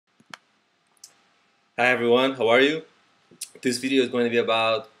Hi everyone, how are you? This video is going to be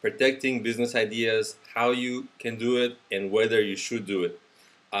about protecting business ideas, how you can do it, and whether you should do it.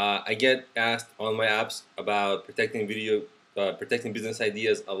 I get asked on my apps about protecting business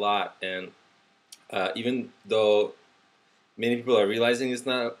ideas a lot, and even though many people are realizing it's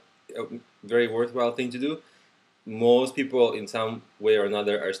not a very worthwhile thing to do, most people in some way or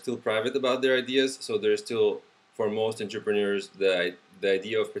another are still private about their ideas. So there's still, for most entrepreneurs, the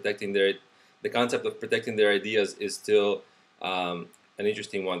idea of the concept of protecting their ideas is still an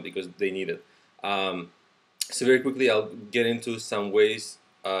interesting one because they need it. So very quickly, I'll get into some ways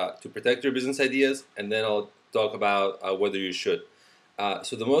to protect your business ideas, and then I'll talk about whether you should.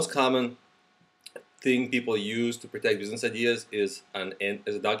 So the most common thing people use to protect business ideas is a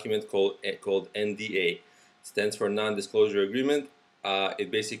document called NDA. Stands for non-disclosure agreement. It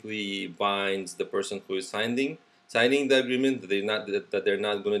basically binds the person who is signing the agreement that they're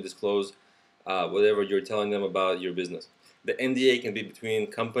not going to disclose whatever you're telling them about your business. The NDA can be between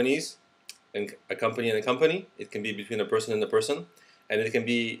companies and a company and a company. It can be between a person and a person, and it can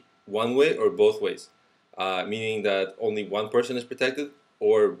be one way or both ways, meaning that only one person is protected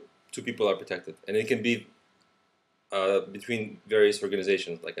or two people are protected, and it can be between various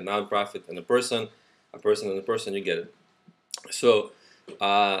organizations, like a nonprofit and a person and a person. You get it. So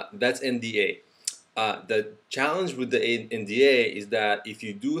that's NDA. The challenge with the NDA is that if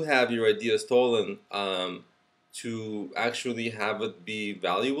you do have your idea stolen, to actually have it be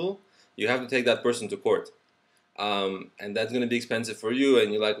valuable, you have to take that person to court. And that's going to be expensive for you,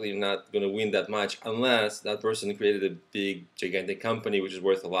 and you're likely not going to win that much unless that person created a big, gigantic company which is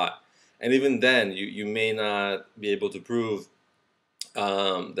worth a lot. And even then, you may not be able to prove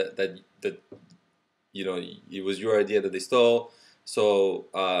that it was your idea that they stole. So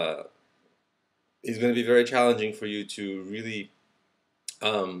it's going to be very challenging for you to really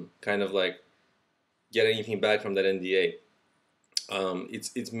kind of like get anything back from that NDA.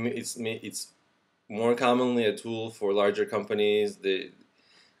 It's more commonly a tool for larger companies. The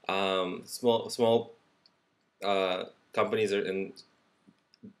small companies and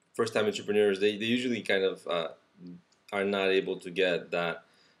first time entrepreneurs, they usually kind of are not able to get that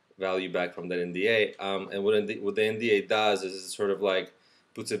value back from that NDA. And what the NDA does is it sort of like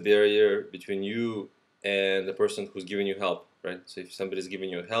puts a barrier between you and the person who's giving you help, right? So if somebody's giving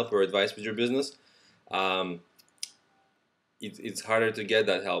you help or advice with your business, um, it's harder to get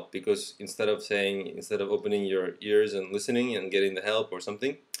that help because instead of opening your ears and listening and getting the help or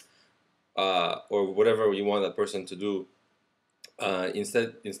something, or whatever you want that person to do,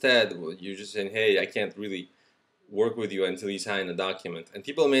 instead you're just saying, hey, I can't really work with you until you sign a document. And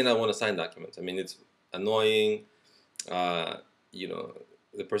people may not want to sign documents. I mean, it's annoying. uh,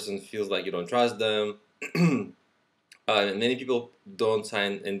 the person feels like you don't trust them. Many people don't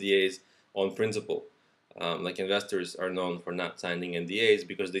sign NDAs on principle. Like investors are known for not signing NDAs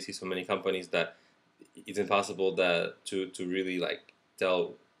because they see so many companies that it's impossible to really like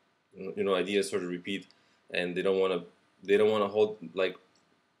tell ideas sort of repeat, and they don't want to hold like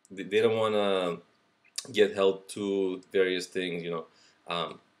they don't want to get held to various things.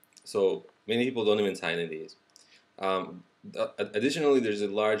 So many people don't even sign NDAs. Additionally, there's a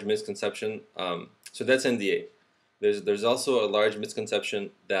large misconception. So that's NDA. There's also a large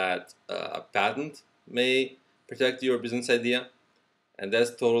misconception that a patent may protect your business idea, and that's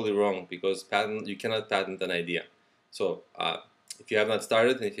totally wrong because you cannot patent an idea. So if you have not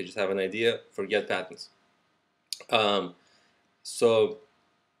started and if you just have an idea, forget patents. So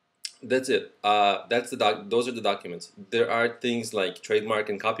that's it. Those are the documents. There are things like trademark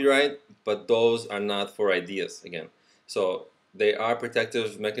and copyright, but those are not for ideas again. So they are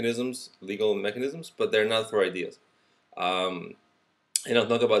protective mechanisms, legal mechanisms, but they're not for ideas. Um, and I'll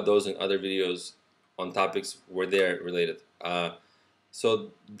talk about those in other videos on topics where they're related.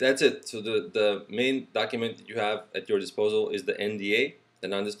 So that's it. So the main document that you have at your disposal is the NDA, the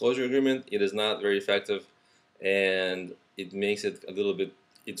non-disclosure agreement. It is not very effective, and it makes it a little bit.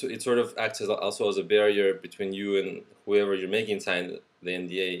 It sort of acts also as a barrier between you and whoever you're making sign the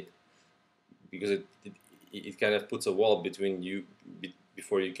NDA, because it kind of puts a wall between you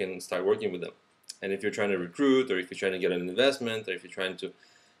before you can start working with them. And if you're trying to recruit, or if you're trying to get an investment, or if you're trying to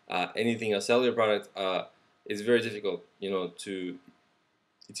anything else, sell your product, it's very difficult.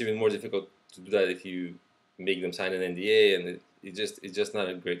 It's even more difficult to do that if you make them sign an NDA, and it's just not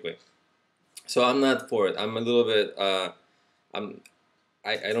a great way. So I'm not for it. I'm a little bit. I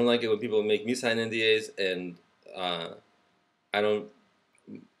don't like it when people make me sign NDAs, and I don't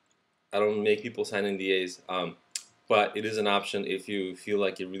make people sign NDAs. But it is an option if you feel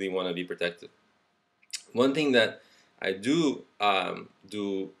like you really want to be protected. One thing that I do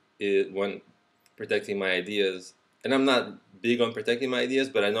do is when protecting my ideas, and I'm not big on protecting my ideas,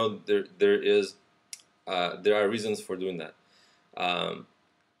 but I know there are reasons for doing that. Um,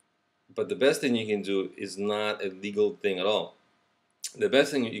 but the best thing you can do is not a legal thing at all. The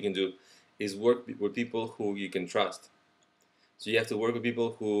best thing you can do is work with people who you can trust. So you have to work with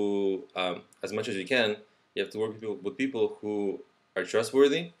people who, as much as you can, you have to work with people who are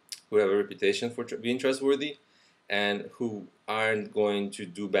trustworthy, who have a reputation for being trustworthy, and who aren't going to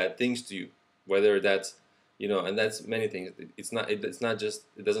do bad things to you. Whether that's, and that's many things. It's not just,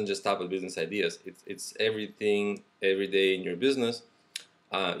 it doesn't just stop at business ideas. It's everything every day in your business.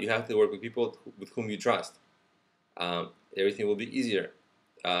 You have to work with people with whom you trust. Everything will be easier.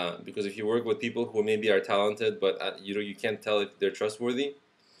 Because if you work with people who maybe are talented, but you can't tell if they're trustworthy.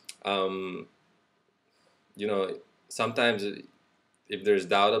 Um, Sometimes if there's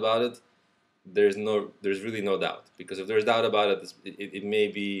doubt about it, there's really no doubt, because if there's doubt about it, it may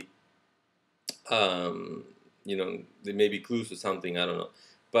be, um, there may be clues to something, I don't know.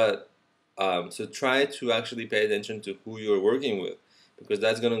 But so try to actually pay attention to who you're working with, because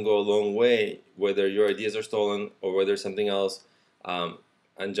that's going to go a long way, whether your ideas are stolen or whether something else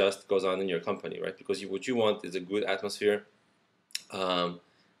unjust goes on in your company, right? Because what you want is a good atmosphere, um,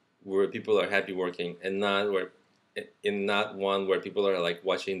 where people are happy working, and not one where people are like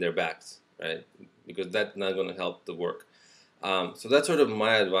watching their backs, right? Because that's not going to help the work. So that's sort of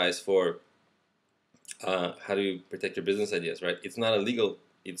my advice for how do you protect your business ideas, right? It's not a legal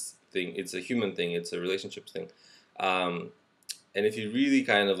thing, it's a human thing, it's a relationship thing. And if you really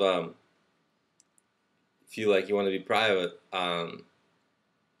kind of feel like you want to be private,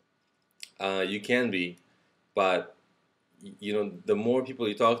 you can be, but the more people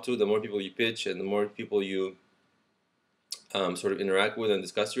you talk to, the more people you pitch, and the more people you sort of interact with and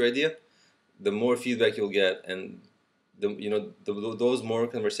discuss your idea, the more feedback you'll get, and those more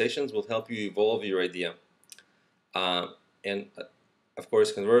conversations will help you evolve your idea. And of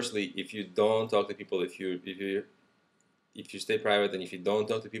course, conversely, if you don't talk to people, if you stay private, and if you don't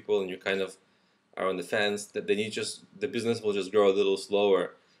talk to people, and you kind of are on the fence, then the business will just grow a little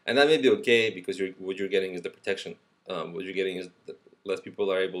slower, and that may be okay, because what you're getting is the protection. What you're getting is less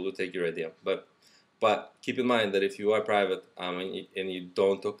people are able to take your idea. But keep in mind that if you are private, and you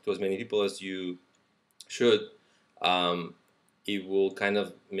don't talk to as many people as you should, it will kind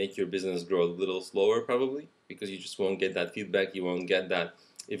of make your business grow a little slower, probably, because you just won't get that feedback. You won't get that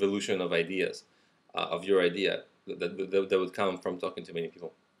evolution of ideas, of your idea that would come from talking to many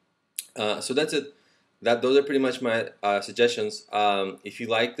people. So that's it. Those are pretty much my suggestions. If you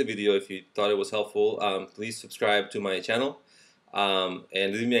liked the video, if you thought it was helpful, please subscribe to my channel, and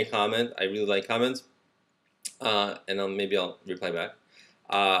leave me a comment. I really like comments, and maybe I'll reply back.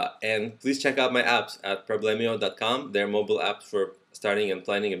 And please check out my apps at problemio.com. They're mobile apps for starting and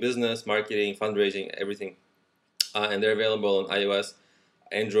planning a business, marketing, fundraising, everything. And they're available on iOS,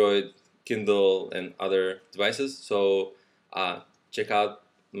 Android, Kindle, and other devices. So check out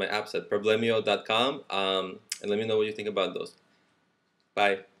my apps at problemio.com, and let me know what you think about those.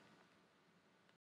 Bye.